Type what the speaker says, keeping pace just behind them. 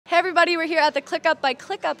everybody, we're here at the CliqueUp by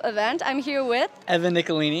ClickUp event. I'm here with Evan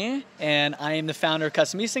Nicolini, and I am the founder of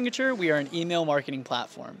Custom Esignature. We are an email marketing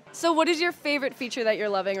platform. So what is your favorite feature that you're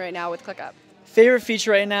loving right now with CliqueUp? Favorite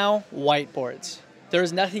feature right now, whiteboards.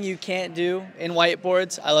 There's nothing you can't do in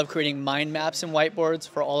whiteboards. I love creating mind maps in whiteboards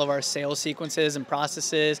for all of our sales sequences and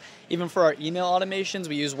processes. Even for our email automations,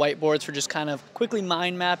 we use whiteboards for just kind of quickly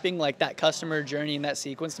mind mapping like that customer journey in that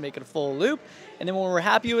sequence to make it a full loop. And then when we're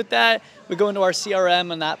happy with that, we go into our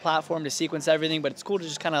CRM on that platform to sequence everything, but it's cool to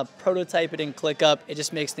just kind of prototype it in ClickUp. It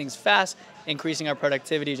just makes things fast, increasing our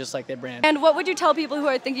productivity just like their brand. And what would you tell people who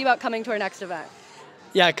are thinking about coming to our next event?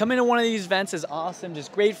 Yeah, coming to one of these events is awesome.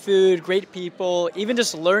 Just great food, great people, even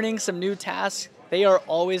just learning some new tasks. They are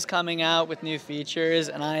always coming out with new features,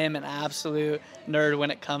 and I am an absolute nerd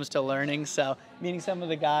when it comes to learning. So meeting some of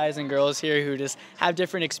the guys and girls here who just have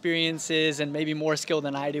different experiences and maybe more skill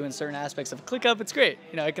than I do in certain aspects of ClickUp, it's great.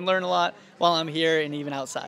 You know, I can learn a lot while I'm here and even outside.